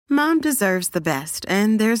Mom deserves the best,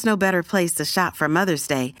 and there's no better place to shop for Mother's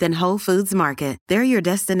Day than Whole Foods Market. They're your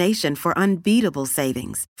destination for unbeatable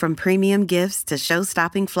savings, from premium gifts to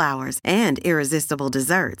show-stopping flowers and irresistible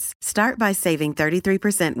desserts. Start by saving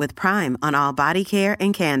 33% with Prime on all body care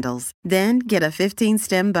and candles. Then get a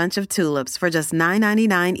 15-stem bunch of tulips for just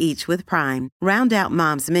 $9.99 each with Prime. Round out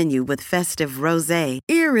Mom's menu with festive rosé,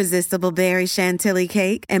 irresistible berry chantilly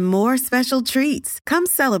cake, and more special treats. Come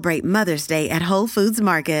celebrate Mother's Day at Whole Foods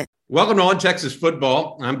Market. Welcome to On Texas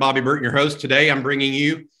Football. I'm Bobby Burton, your host. Today, I'm bringing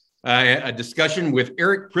you a discussion with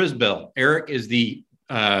Eric Prisbell. Eric is the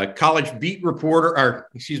college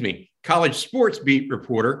sports beat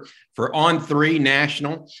reporter for On3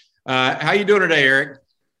 National. How you doing today, Eric?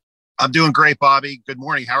 I'm doing great, Bobby. Good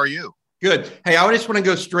morning. How are you? Good. Hey, I just want to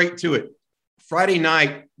go straight to it. Friday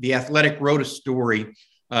night, The Athletic wrote a story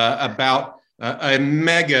about a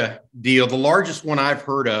mega deal, the largest one I've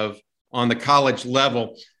heard of on the college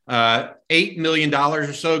level, $8 million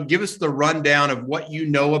or so. Give us the rundown of what you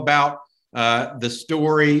know about the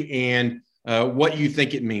story and what you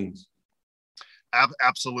think it means.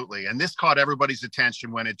 Absolutely. And this caught everybody's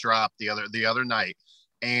attention when it dropped the other night.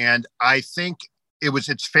 And I think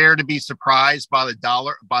it's fair to be surprised by the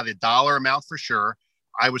dollar amount for sure.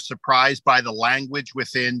 I was surprised by the language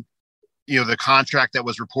within the contract that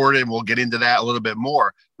was reported, and we'll get into that a little bit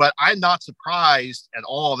more. But I'm not surprised at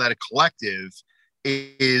all that a collective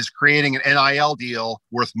is creating an NIL deal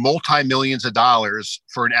worth multi-millions of dollars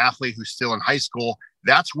for an athlete who's still in high school.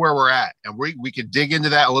 That's where we're at. And we could dig into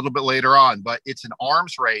that a little bit later on, but it's an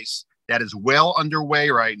arms race that is well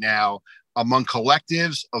underway right now among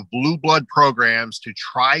collectives of blue blood programs to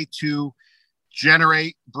try to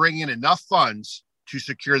bring in enough funds to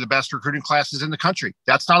secure the best recruiting classes in the country.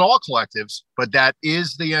 That's not all collectives, but that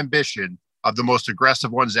is the ambition of the most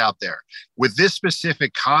aggressive ones out there. With this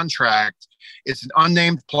specific contract, it's an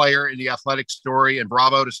unnamed player in the Athletic story, and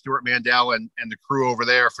bravo to Stuart Mandel and the crew over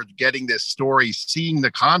there for getting this story, seeing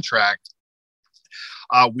the contract.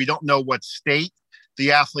 We don't know what state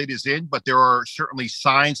the athlete is in, but there are certainly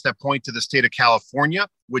signs that point to the state of California,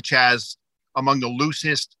 which has among the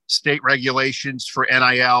loosest state regulations for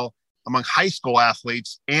NIL among high school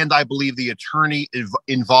athletes. And I believe the attorney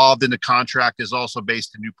involved in the contract is also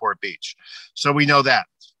based in Newport Beach. So we know that.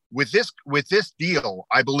 With this deal,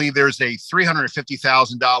 I believe there's a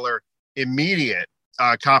 $350,000 immediate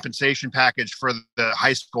compensation package for the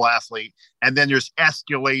high school athlete. And then there's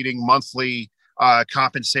escalating monthly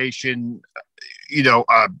compensation,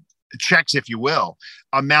 checks, if you will,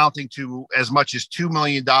 amounting to as much as $2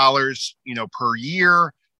 million, per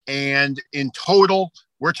year. And in total,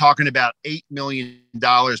 we're talking about $8 million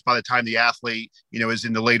by the time the athlete, is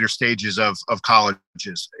in the later stages of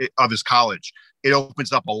his college. It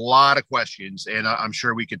opens up a lot of questions, and I'm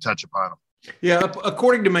sure we could touch upon them. Yeah,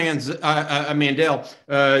 according to Mandel,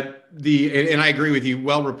 and I agree with you,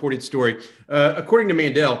 well-reported story. According to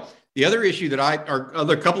Mandel, the other issue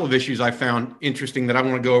other couple of issues I found interesting that I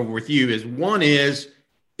want to go over with you is, one is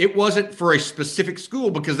it wasn't for a specific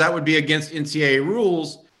school because that would be against NCAA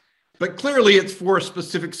rules. But clearly it's for a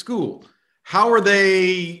specific school. How are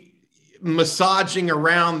they massaging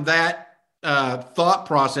around that thought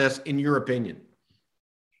process, in your opinion?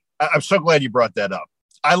 I'm so glad you brought that up.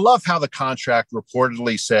 I love how the contract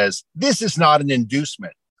reportedly says, this is not an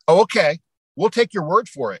inducement. Oh, okay. We'll take your word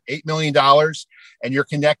for it. $8 million and you're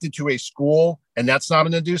connected to a school and that's not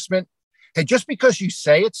an inducement. Hey, just because you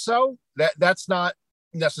say it's so, that's not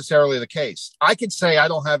necessarily the case. I could say I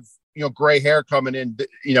don't have gray hair coming in,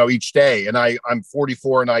 each day. And I'm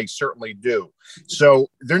 44 and I certainly do. So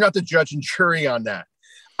they're not the judge and jury on that.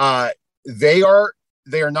 They are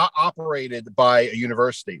not operated by a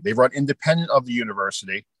university. They run independent of the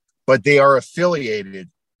university, but they are affiliated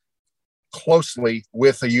closely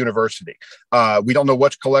with a university. We don't know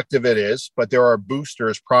which collective it is, but there are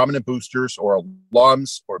boosters, prominent boosters or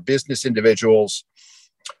alums or business individuals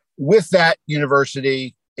with that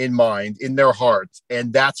university in mind, in their hearts.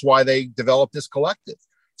 And that's why they developed this collective.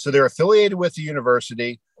 So they're affiliated with the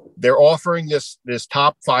university. They're offering this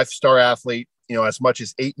top 5-star athlete, as much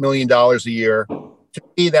as $8 million a year. To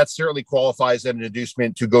me, that certainly qualifies as an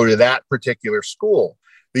inducement to go to that particular school.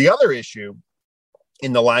 The other issue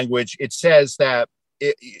in the language, it says that,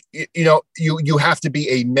 you have to be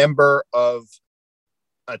a member of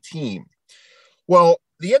a team. Well,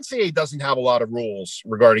 the NCAA doesn't have a lot of rules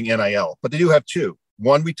regarding NIL, but they do have two.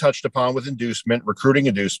 One we touched upon with inducement, recruiting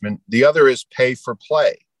inducement. The other is pay for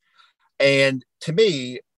play. And to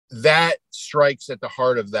me, that strikes at the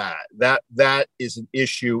heart of that. That is an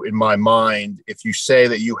issue in my mind if you say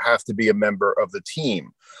that you have to be a member of the team.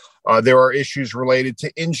 There are issues related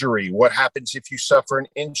to injury. What happens if you suffer an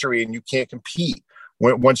injury and you can't compete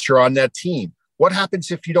once you're on that team? What happens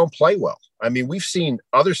if you don't play well? I mean, we've seen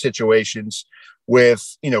other situations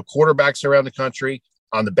with, quarterbacks around the country.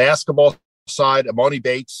 On the basketball side, Amani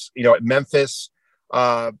Bates, at Memphis,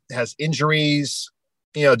 has injuries,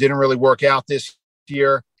 didn't really work out this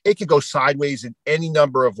year. It could go sideways in any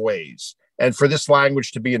number of ways. And for this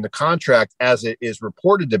language to be in the contract, as it is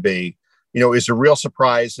reported to be, is a real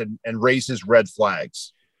surprise and raises red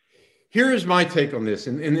flags. Here is my take on this.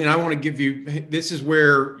 And I want to give you, this is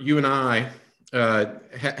where you and I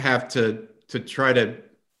have to try to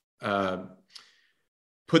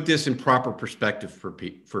put this in proper perspective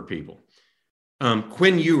for people.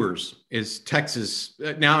 Quinn Ewers is Texas,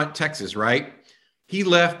 now at Texas, right? He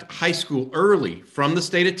left high school early from the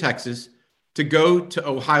state of Texas to go to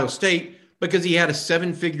Ohio State because he had a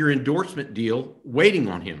 7-figure endorsement deal waiting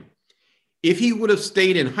on him. If he would have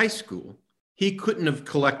stayed in high school, he couldn't have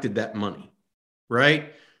collected that money,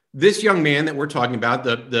 right? This young man that we're talking about,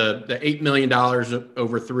 the $8 million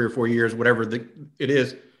over 3 or 4 years, whatever it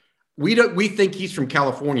is, we think he's from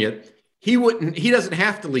California. He doesn't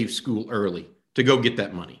have to leave school early to go get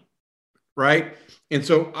that money, right? And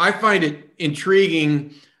so I find it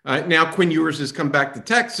intriguing. Now Quinn Ewers has come back to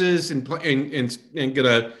Texas and going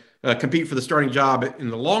to compete for the starting job with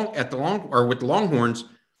the Longhorns.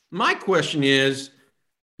 My question is,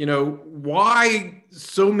 why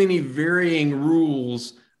so many varying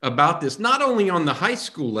rules about this? Not only on the high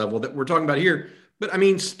school level that we're talking about here, but I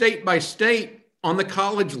mean state by state on the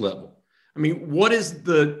college level. I mean, what is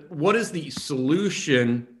the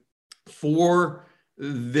solution for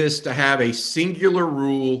this to have a singular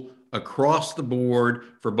rule across the board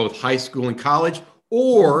for both high school and college,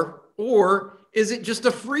 or is it just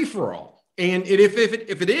a free-for-all? And if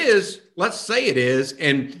it is, let's say it is,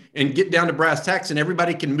 and get down to brass tacks, and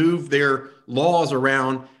everybody can move their laws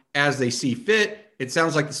around as they see fit. It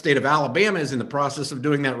sounds like the state of Alabama is in the process of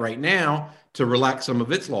doing that right now to relax some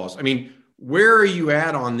of its laws. I mean, where are you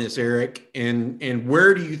at on this, Eric? And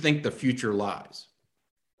where do you think the future lies?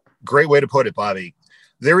 Great way to put it, Bobby.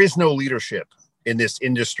 There is no leadership in this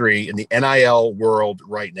industry, in the NIL world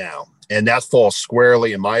right now. And that falls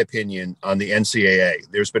squarely, in my opinion, on the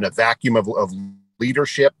NCAA. There's been a vacuum of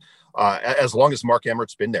leadership as long as Mark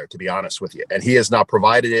Emmert's been there, to be honest with you. And he has not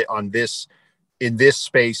provided it in this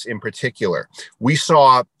space in particular. We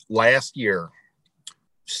saw last year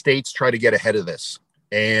states try to get ahead of this,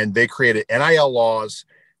 and they created NIL laws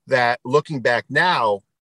that, looking back now,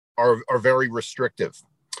 are very restrictive.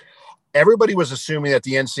 Everybody was assuming that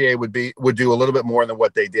the NCAA would do a little bit more than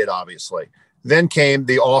what they did, obviously. Then came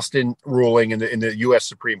the Alston ruling in the U.S.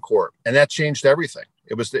 Supreme Court, and that changed everything.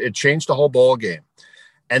 It changed the whole ball game.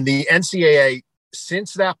 And the NCAA,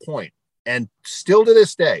 since that point, and still to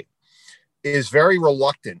this day, is very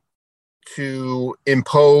reluctant to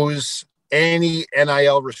impose any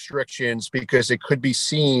NIL restrictions because it could be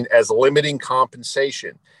seen as limiting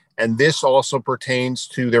compensation. And this also pertains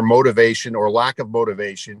to their motivation or lack of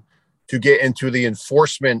motivation to get into the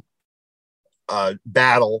enforcement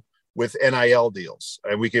battle with NIL deals.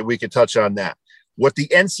 And we could touch on that. What the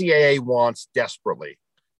NCAA wants desperately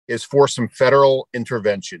is for some federal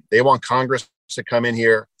intervention. They want Congress to come in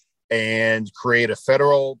here and create a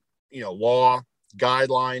federal, law,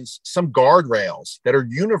 guidelines, some guardrails that are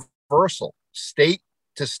universal, state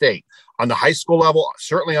to state. On the high school level,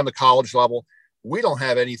 certainly on the college level, we don't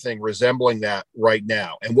have anything resembling that right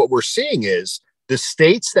now. And what we're seeing is the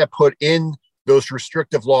states that put in those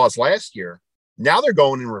restrictive laws last year, now they're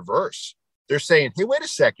going in reverse. They're saying, hey, wait a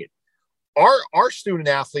second. Our student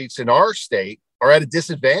athletes in our state are at a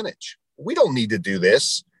disadvantage. We don't need to do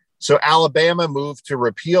this. So Alabama moved to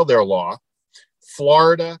repeal their law.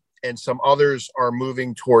 Florida and some others are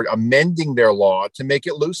moving toward amending their law to make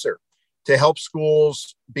it looser, to help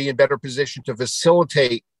schools be in better position to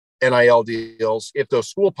facilitate NIL deals if those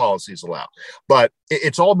school policies allow. But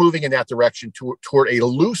it's all moving in that direction toward a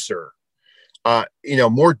looser,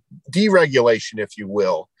 more deregulation, if you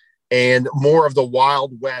will, and more of the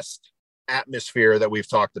Wild West atmosphere that we've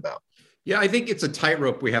talked about. Yeah, I think it's a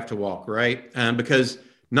tightrope we have to walk, right? Because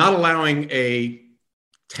not allowing a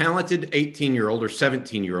talented 18-year-old or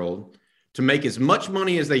 17-year-old to make as much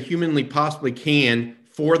money as they humanly possibly can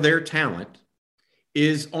for their talent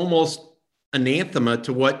is almost anathema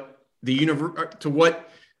to what to what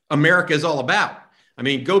America is all about. I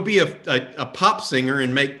mean, go be a pop singer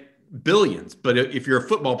and make billions, but if you're a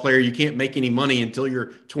football player, you can't make any money until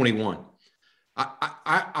you're 21.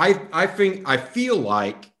 I feel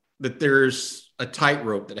like that there's a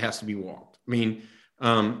tightrope that has to be walked. I mean,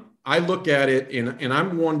 I look at it and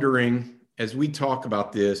I'm wondering as we talk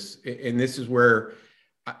about this, and this is where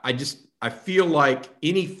I feel like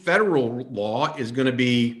any federal law is going to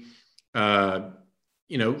be,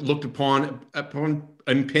 looked upon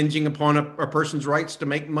impinging upon a person's rights to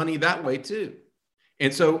make money that way too.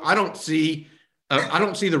 And so I don't see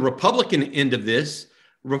the Republican end of this.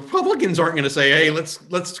 Republicans aren't going to say, "Hey,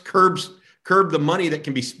 let's curb the money that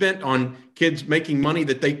can be spent on kids making money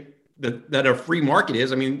that a free market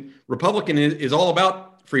is." I mean, Republican is all about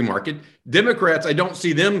free market. Democrats, I don't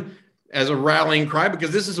see them as a rallying cry,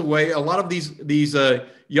 because this is a way a lot of these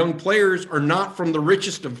young players are not from the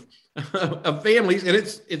richest of families, and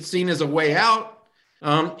it's seen as a way out.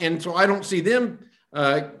 And so I don't see them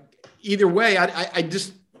either way. I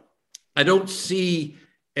don't see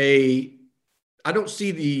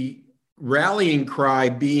the rallying cry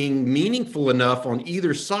being meaningful enough on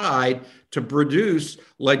either side to produce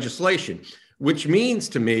legislation, which means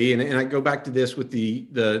to me, and I go back to this with the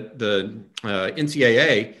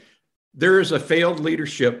NCAA, there is a failed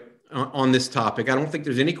leadership on this topic. I don't think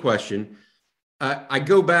there's any question. I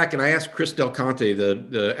go back and I asked Chris Del Conte,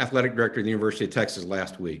 the athletic director of the University of Texas,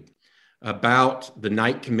 last week about the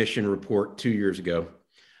Knight Commission report 2 years ago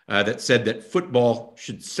that said that football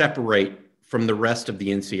should separate from the rest of the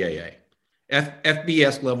NCAA.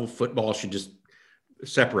 FBS level football should just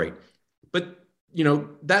separate. But,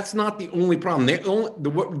 that's not the only problem.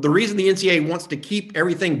 The reason the NCAA wants to keep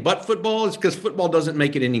everything but football is because football doesn't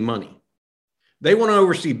make it any money. They want to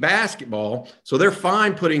oversee basketball, so they're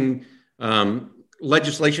fine putting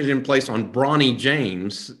legislation in place on Bronny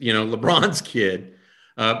James, LeBron's kid,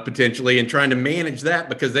 potentially, and trying to manage that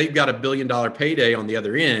because they've got $1 billion payday on the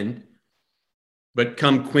other end. But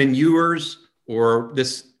come Quinn Ewers or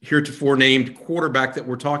this heretofore named quarterback that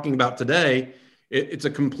we're talking about today, it's a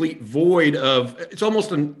complete void it's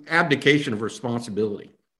almost an abdication of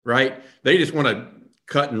responsibility, right? They just want to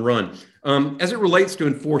cut and run. As it relates to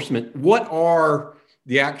enforcement, what are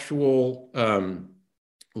the actual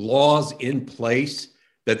laws in place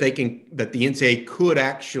that the NCAA could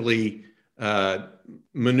actually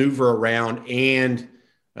maneuver around and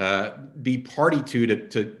be party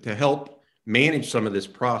to help manage some of this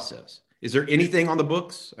process? Is there anything on the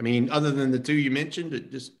books? I mean, other than the two you mentioned,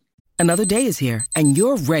 Another day is here, and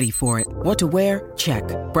you're ready for it. What to wear? Check.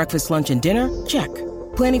 Breakfast, lunch, and dinner? Check.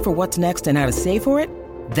 Planning for what's next and how to save for it?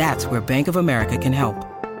 That's where Bank of America can help.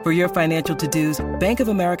 For your financial to-dos, Bank of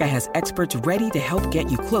America has experts ready to help get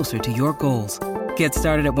you closer to your goals. Get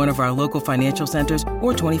started at one of our local financial centers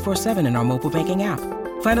or 24/7 in our mobile banking app.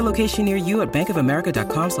 Find a location near you at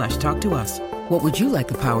bankofamerica.com/talktous. What would you like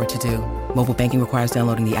the power to do? Mobile banking requires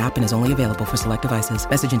downloading the app and is only available for select devices.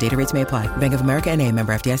 Message and data rates may apply. Bank of America N.A.,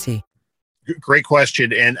 member FDIC. Great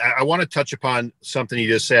question. And I want to touch upon something you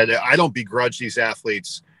just said. I don't begrudge these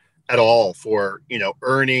athletes at all for,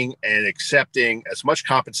 earning and accepting as much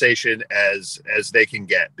compensation as they can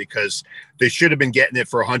get, because they should have been getting it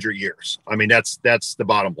for 100 years. I mean, that's the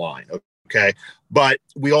bottom line. Okay. But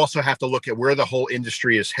we also have to look at where the whole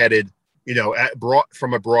industry is headed,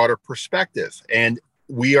 from a broader perspective. And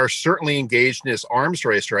we are certainly engaged in this arms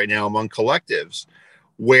race right now among collectives,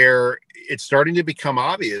 where it's starting to become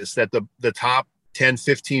obvious that the top 10,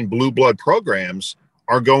 15 blue blood programs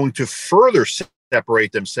are going to further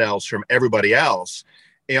separate themselves from everybody else.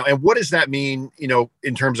 And what does that mean,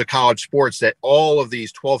 in terms of college sports, that all of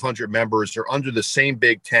these 1,200 members are under the same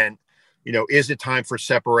big tent? Is it time for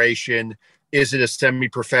separation? Is it a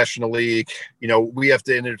semi-professional league? We have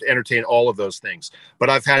to entertain all of those things.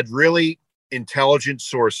 But I've had really intelligent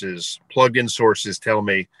sources, plugged-in sources tell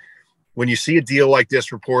me, when you see a deal like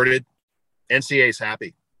this reported, NCAA is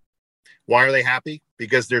happy. Why are they happy?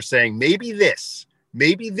 Because they're saying maybe this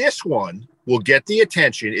one will get the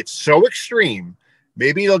attention. It's so extreme.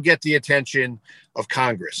 Maybe it'll get the attention of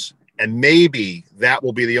Congress. And maybe that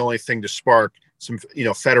will be the only thing to spark some,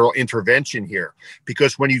 federal intervention here.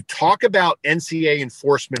 Because when you talk about NCAA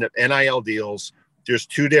enforcement of NIL deals, there's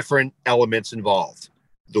two different elements involved: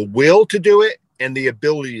 the will to do it and the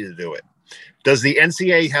ability to do it. Does the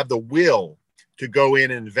NCAA have the will to go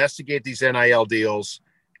in and investigate these NIL deals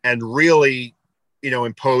and really,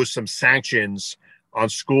 impose some sanctions on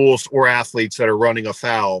schools or athletes that are running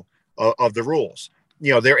afoul of the rules?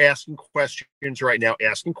 They're asking questions right now,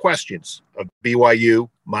 of BYU,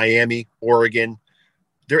 Miami, Oregon.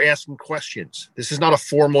 They're asking questions. This is not a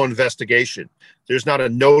formal investigation. There's not a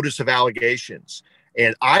notice of allegations.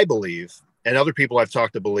 And I believe, and other people I've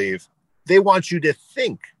talked to believe, they want you to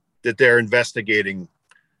think that they're investigating,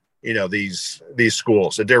 these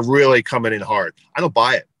schools, that they're really coming in hard. I don't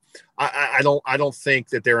buy it. I don't think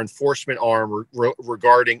that their enforcement arm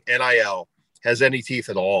regarding NIL has any teeth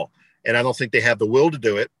at all. And I don't think they have the will to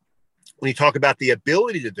do it when you talk about the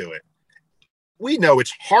ability to do it, we know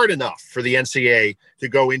it's hard enough for the NCAA to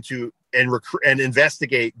go into and recruit and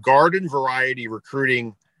investigate garden variety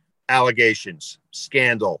recruiting allegations,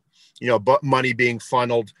 scandal, but money being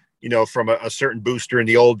funneled, from a certain booster in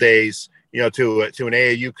the old days, to an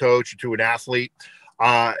AAU coach or to an athlete.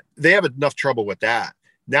 They have enough trouble with that.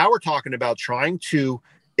 Now we're talking about trying to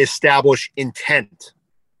establish intent.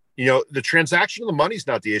 The transaction of the money is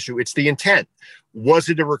not the issue. It's the intent. Was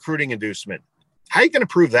it a recruiting inducement? How are you going to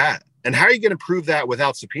prove that? And how are you going to prove that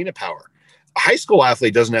without subpoena power? A high school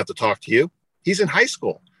athlete doesn't have to talk to you. He's in high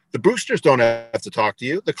school. The boosters don't have to talk to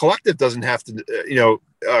you. The collective doesn't have to,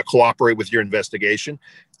 cooperate with your investigation.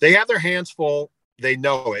 They have their hands full. They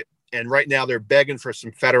know it. And right now they're begging for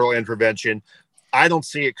some federal intervention. I don't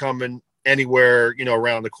see it coming anywhere,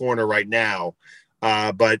 around the corner right now.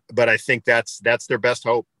 But I think that's their best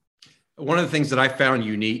hope. One of the things that I found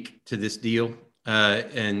unique to this deal,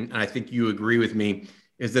 and I think you agree with me,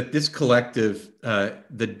 is that this collective,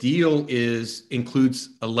 the deal includes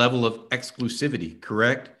a level of exclusivity,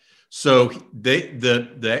 correct? So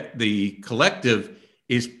the collective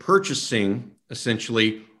is purchasing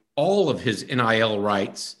essentially all of his NIL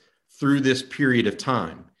rights through this period of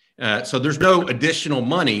time. So there's no additional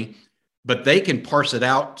money, but they can parse it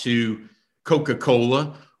out to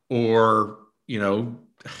Coca-Cola or,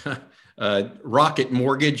 Rocket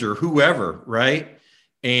Mortgage or whoever, right?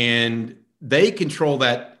 And they control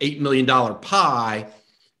that $8 million pie.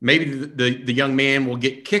 Maybe the young man will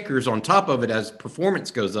get kickers on top of it as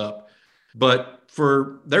performance goes up, but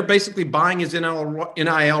they're basically buying his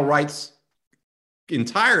NIL rights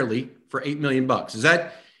entirely for $8 million.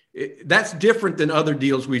 That's different than other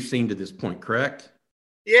deals we've seen to this point, correct?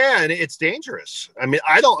 Yeah, and it's dangerous. I mean,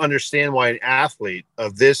 I don't understand why an athlete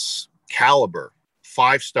of this caliber,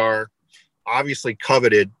 5-star, obviously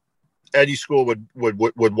coveted, Eddie School would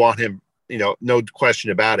want him, no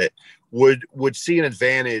question about it, would see an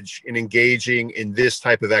advantage in engaging in this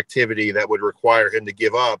type of activity that would require him to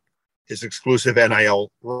give up his exclusive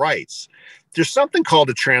NIL rights. There's something called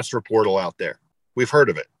a transfer portal out there. We've heard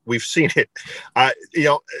of it. We've seen it.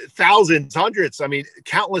 Thousands, hundreds,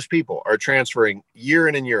 countless people are transferring year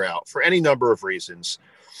in and year out for any number of reasons.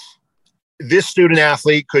 This student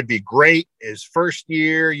athlete could be great. His first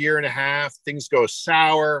year and a half, things go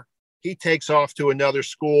sour. He takes off to another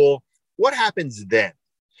school. What happens then?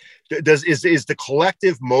 Is the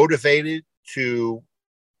collective motivated to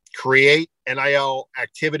create NIL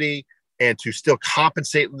activity and to still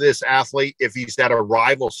compensate this athlete if he's at a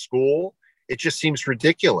rival school? It just seems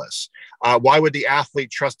ridiculous. Why would the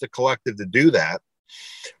athlete trust the collective to do that?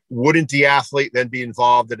 Wouldn't the athlete then be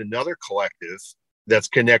involved in another collective that's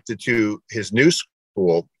connected to his new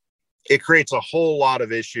school? It creates a whole lot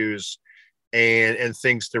of issues and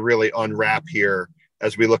things to really unwrap here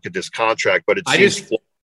as we look at this contract. But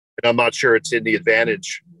and I'm not sure it's in the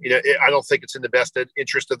advantage. I don't think it's in the best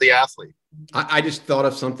interest of the athlete. I just thought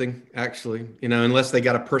of something, actually, unless they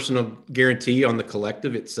got a personal guarantee on the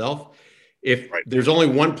collective itself. If there's only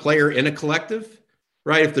one player in a collective,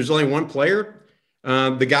 right? If there's only one player,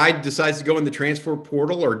 the guy decides to go in the transfer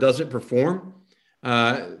portal or doesn't perform,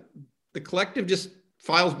 the collective just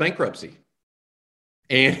files bankruptcy.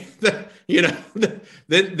 And, then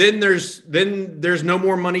there's no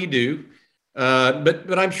more money due.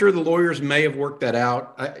 But I'm sure the lawyers may have worked that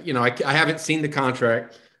out. I haven't seen the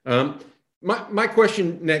contract. My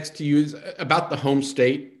question next to you is about the home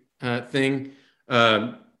state thing.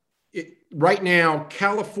 Right now,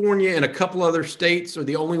 California and a couple other states are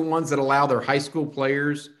the only ones that allow their high school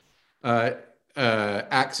players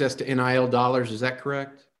access to NIL dollars. Is that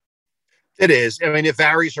correct? It is. It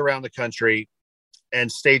varies around the country, and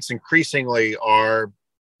states increasingly are,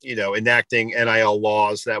 enacting NIL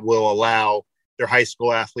laws that will allow their high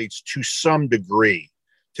school athletes to some degree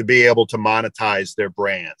to be able to monetize their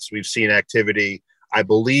brands. We've seen activity, I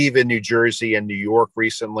believe, in New Jersey and New York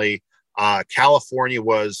recently. California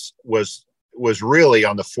was really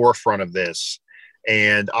on the forefront of this.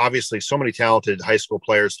 And obviously so many talented high school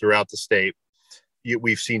players throughout the state.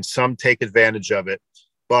 We've seen some take advantage of it,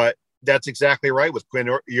 but that's exactly right with Quinn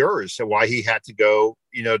Ewers. So why he had to go,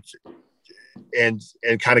 and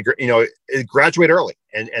kind of, graduate early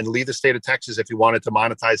and leave the state of Texas if he wanted to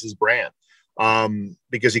monetize his brand,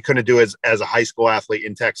 because he couldn't do it as a high school athlete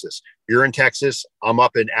in Texas. You're in Texas. I'm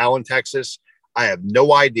up in Allen, Texas. I have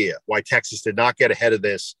no idea why Texas did not get ahead of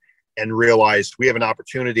this and realized we have an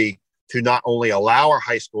opportunity to not only allow our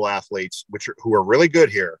high school athletes, who are really good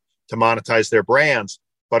here, to monetize their brands,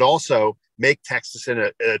 but also make Texas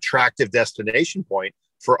an attractive destination point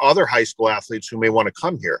for other high school athletes who may want to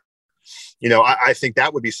come here. I think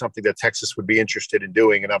that would be something that Texas would be interested in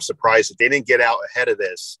doing. And I'm surprised that they didn't get out ahead of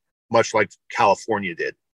this, much like California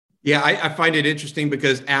did. Yeah, I find it interesting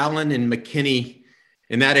because Allen and McKinney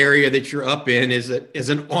in that area that you're up in is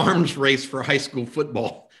an arms race for high school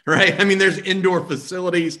football, right? I mean, there's indoor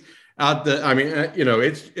facilities out the. I mean,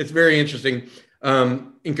 it's very interesting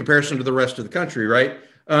in comparison to the rest of the country, right?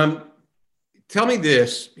 Tell me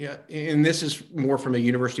this, and this is more from a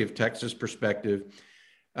University of Texas perspective.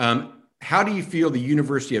 How do you feel the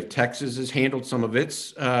University of Texas has handled some of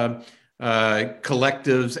its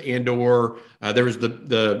collectives and/or there was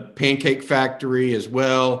the Pancake Factory as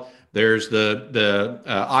well. There's the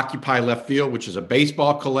Occupy Left Field, which is a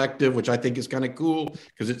baseball collective, which I think is kind of cool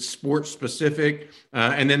because it's sports specific.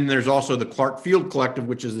 And then there's also the Clark Field Collective,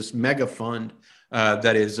 which is this mega fund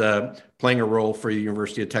that is playing a role for the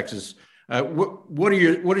University of Texas. What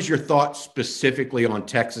is your thoughts specifically on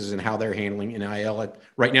Texas and how they're handling NIL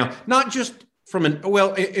right now? Not just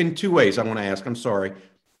in two ways. I want to ask. I'm sorry.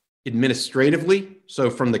 Administratively,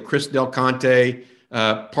 so from the Chris Del Conte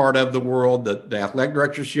part of the world, the athletic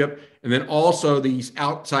directorship, and then also these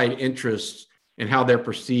outside interests and how they're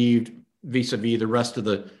perceived vis-a-vis the rest of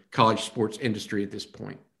the college sports industry at this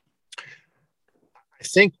point. I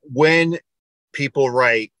think when people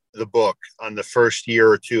write the book on the first year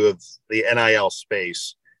or two of the NIL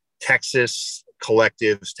space, Texas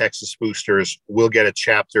collectives, Texas boosters will get a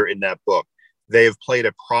chapter in that book. They have played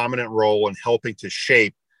a prominent role in helping to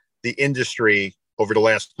shape the industry over the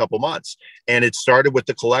last couple months. And it started with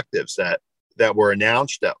the collectives that were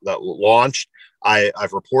announced, that launched.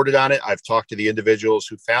 I've reported on it. I've talked to the individuals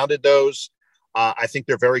who founded those. I think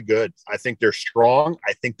they're very good. I think they're strong.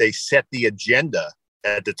 I think they set the agenda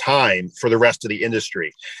at the time for the rest of the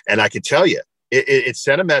industry. And I can tell you, it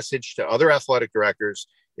sent a message to other athletic directors.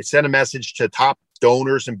 It sent a message to top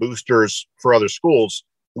donors and boosters for other schools.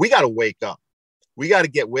 We got to wake up. We got to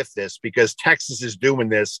get with this because Texas is doing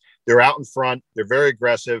this. They're out in front. They're very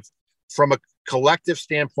aggressive. From a collective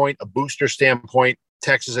standpoint, a booster standpoint,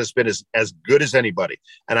 Texas has been as good as anybody.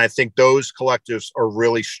 And I think those collectives are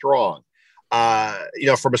really strong.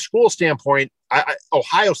 From a school standpoint,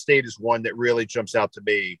 Ohio State is one that really jumps out to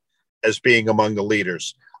me as being among the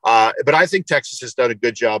leaders. But I think Texas has done a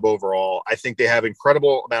good job overall. I think they have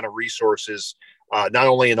incredible amount of resources, not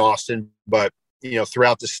only in Austin, but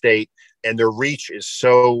throughout the state, and their reach is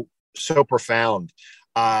so profound.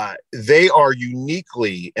 They are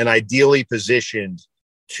uniquely and ideally positioned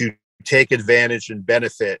to take advantage and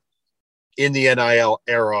benefit in the NIL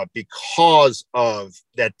era because of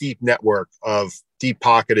that deep network of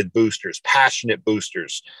deep-pocketed boosters, passionate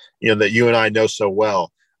boosters, that you and I know so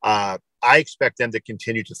well. I expect them to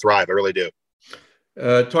continue to thrive. I really do.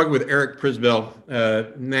 Talking with Eric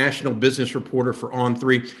Prisbell, national business reporter for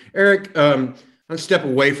On3. Eric, let's step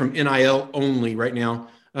away from NIL only right now.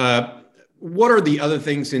 What are the other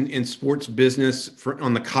things in sports business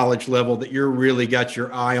on the college level that you're really got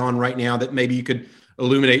your eye on right now that maybe you could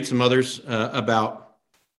illuminate some others about?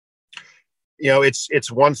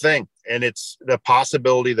 It's one thing, and it's the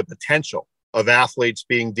possibility, the potential of athletes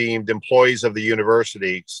being deemed employees of the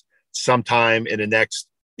universities sometime in the next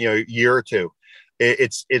year or two.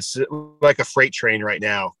 It's like a freight train right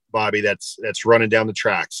now, Bobby, that's running down the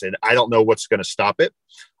tracks, and I don't know what's going to stop it.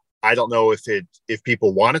 I don't know if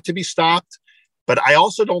people want it to be stopped, but I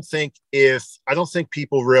also don't think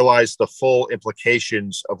people realize the full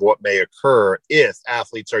implications of what may occur if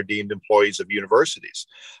athletes are deemed employees of universities.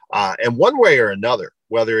 And one way or another,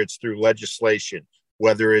 whether it's through legislation,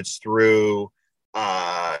 whether it's through,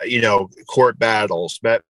 court battles,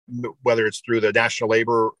 whether it's through the National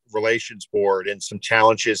Labor Relations Board and some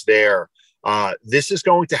challenges there, this is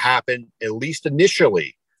going to happen, at least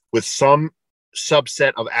initially, with some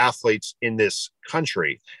subset of athletes in this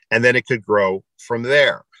country, and then it could grow from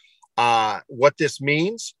there. What this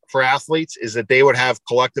means for athletes is that they would have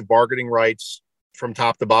collective bargaining rights from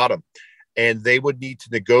top to bottom, and they would need to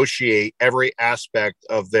negotiate every aspect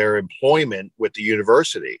of their employment with the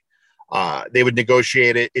university. They would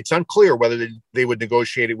negotiate it. It's unclear whether they would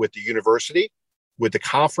negotiate it with the university, with the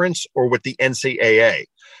conference, or with the NCAA.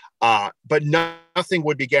 But nothing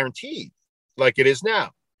would be guaranteed like it is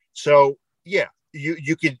now. So yeah,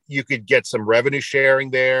 you could get some revenue sharing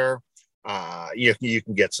there. You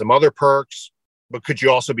can get some other perks, but could you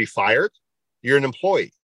also be fired? You're an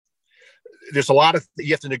employee. There's a lot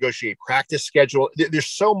you have to negotiate practice schedule. There's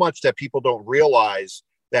so much that people don't realize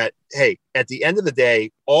that, hey, at the end of the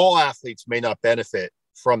day, all athletes may not benefit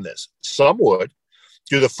from this. Some would.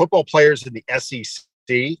 Do the football players in the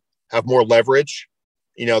SEC have more leverage,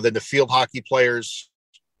 than the field hockey players,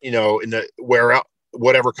 in the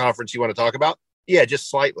whatever conference you want to talk about? Yeah, just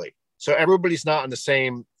slightly. So everybody's not on the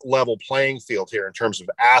same level playing field here in terms of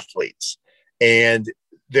athletes. And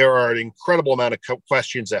there are an incredible amount of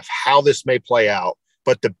questions of how this may play out.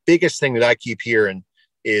 But the biggest thing that I keep hearing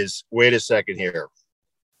is, wait a second here.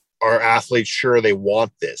 Are athletes sure they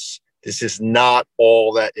want this? This is not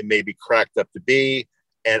all that it may be cracked up to be.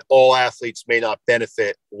 And all athletes may not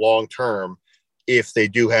benefit long-term if they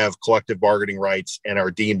do have collective bargaining rights and are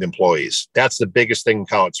deemed employees. That's the biggest thing in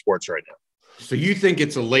college sports right now. So you think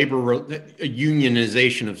it's a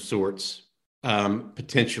unionization of sorts,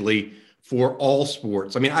 potentially for all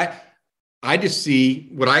sports? I mean, I just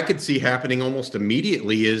see what I could see happening almost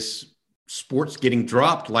immediately is sports getting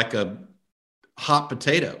dropped like a hot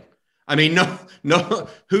potato. I mean, no,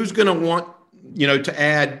 who's going to want, to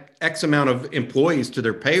add X amount of employees to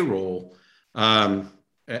their payroll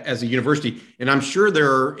as a university? And I'm sure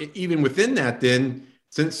there are, even within that, then,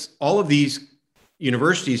 since all of these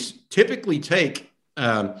universities typically take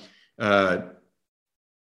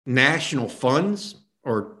national funds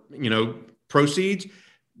or, proceeds,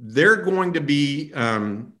 they're going to be,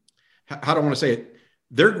 how do I want to say it?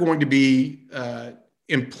 They're going to be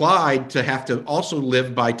implied to have to also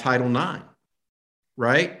live by Title IX,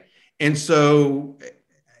 right? And so,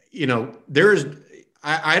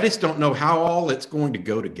 I just don't know how all it's going to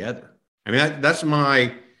go together. I mean, that's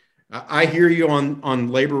I hear you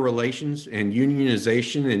on labor relations and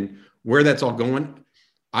unionization and where that's all going.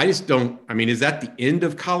 I just don't, is that the end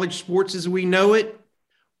of college sports as we know it?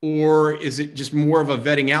 Or is it just more of a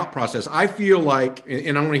vetting out process? I feel like,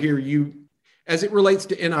 and I want to hear you, as it relates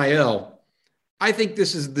to NIL, I think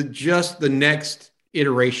this is just the next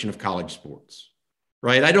iteration of college sports,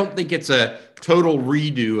 right? I don't think it's a total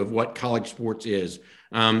redo of what college sports is.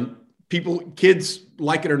 Kids,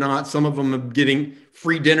 like it or not, some of them are getting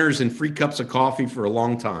free dinners and free cups of coffee for a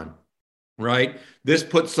long time, right? This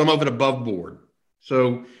puts some of it above board.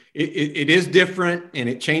 So it is different, and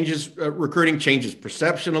it changes, recruiting changes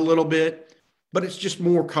perception a little bit, but it's just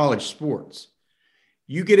more college sports.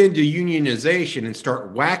 You get into unionization and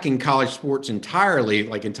start whacking college sports entirely,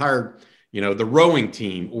 the rowing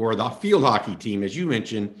team or the field hockey team, as you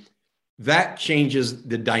mentioned, that changes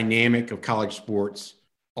the dynamic of college sports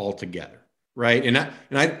altogether, right? And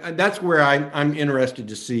that's where I'm interested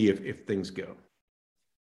to see if things go.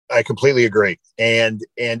 I completely agree. And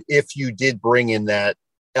if you did bring in that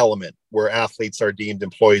element where athletes are deemed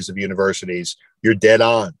employees of universities, you're dead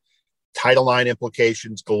on. Title IX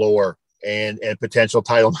implications galore and potential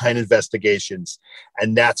Title IX investigations.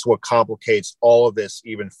 And that's what complicates all of this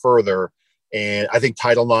even further. And I think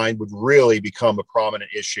Title IX would really become a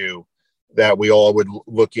prominent issue that we all would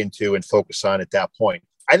look into and focus on at that point.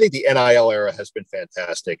 I think the NIL era has been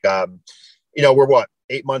fantastic. We're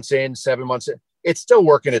 8 months in, 7 months in. It's still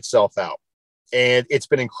working itself out. And it's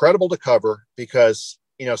been incredible to cover because,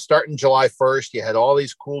 starting July 1st, you had all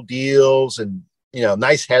these cool deals and,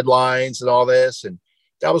 nice headlines and all this. And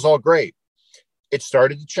that was all great. It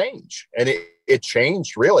started to change. And it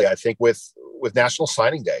changed really, I think, with National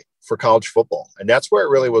Signing Day for college football. And that's where it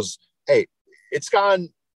really was, hey, it's gone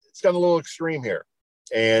a little extreme here.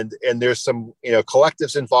 And there's some,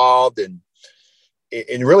 collectives involved in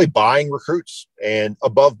really buying recruits and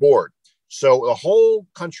above board. So the whole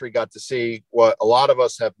country got to see what a lot of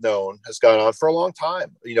us have known has gone on for a long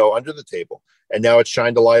time, under the table. And now it's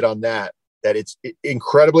shined a light on that it's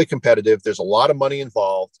incredibly competitive. There's a lot of money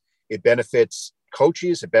involved. It benefits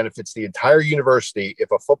coaches. It benefits the entire university if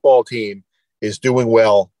a football team is doing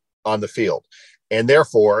well on the field. And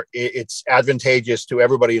therefore, it's advantageous to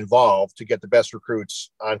everybody involved to get the best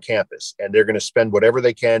recruits on campus. And they're going to spend whatever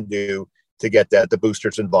they can do to get the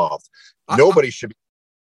boosters involved. Nobody should be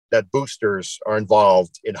that boosters are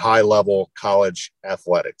involved in high-level college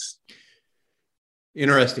athletics.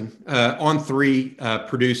 Interesting. On3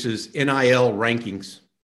 produces NIL rankings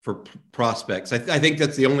for prospects. I think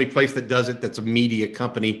that's the only place that does it that's a media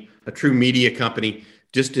company, a true media company,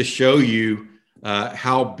 just to show you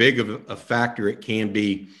how big of a factor it can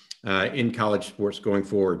be in college sports going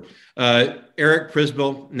forward. Eric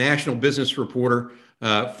Prisbill, national business reporter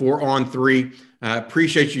for On3.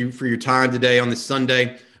 Appreciate you for your time today on this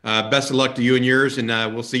Sunday. Best of luck to you and yours, and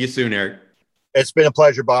we'll see you soon, Eric. It's been a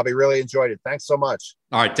pleasure, Bobby. Really enjoyed it. Thanks so much.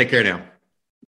 All right, take care now.